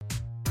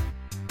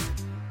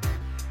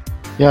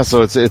Yeah,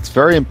 so it's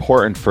very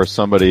important for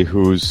somebody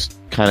who's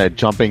kind of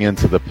jumping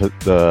into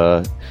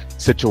the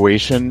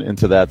situation,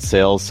 into that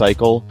sales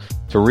cycle,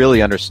 to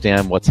really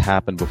understand what's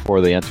happened before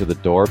they enter the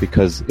door,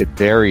 because it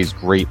varies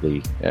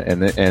greatly.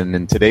 And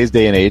in today's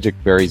day and age, it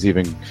varies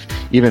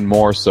even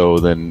more so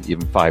than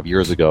even 5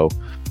 years ago.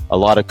 A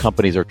lot of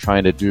companies are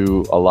trying to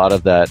do a lot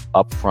of that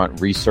upfront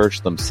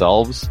research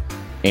themselves,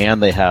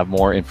 and they have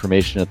more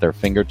information at their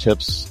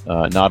fingertips,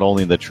 not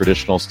only the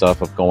traditional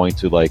stuff of going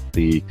to like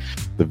the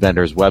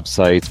vendors'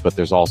 websites, but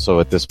there's also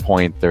at this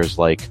point, there's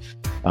like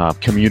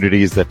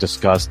communities that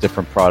discuss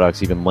different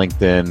products, even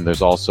LinkedIn.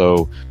 There's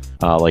also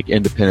like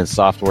independent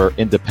software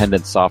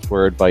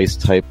advice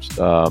type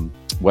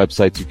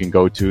websites you can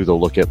go to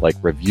look at like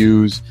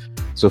reviews.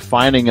 So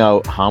finding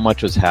out how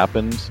much has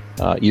happened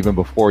even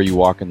before you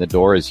walk in the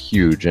door is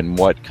huge, and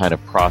what kind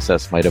of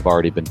process might have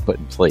already been put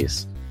in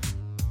place.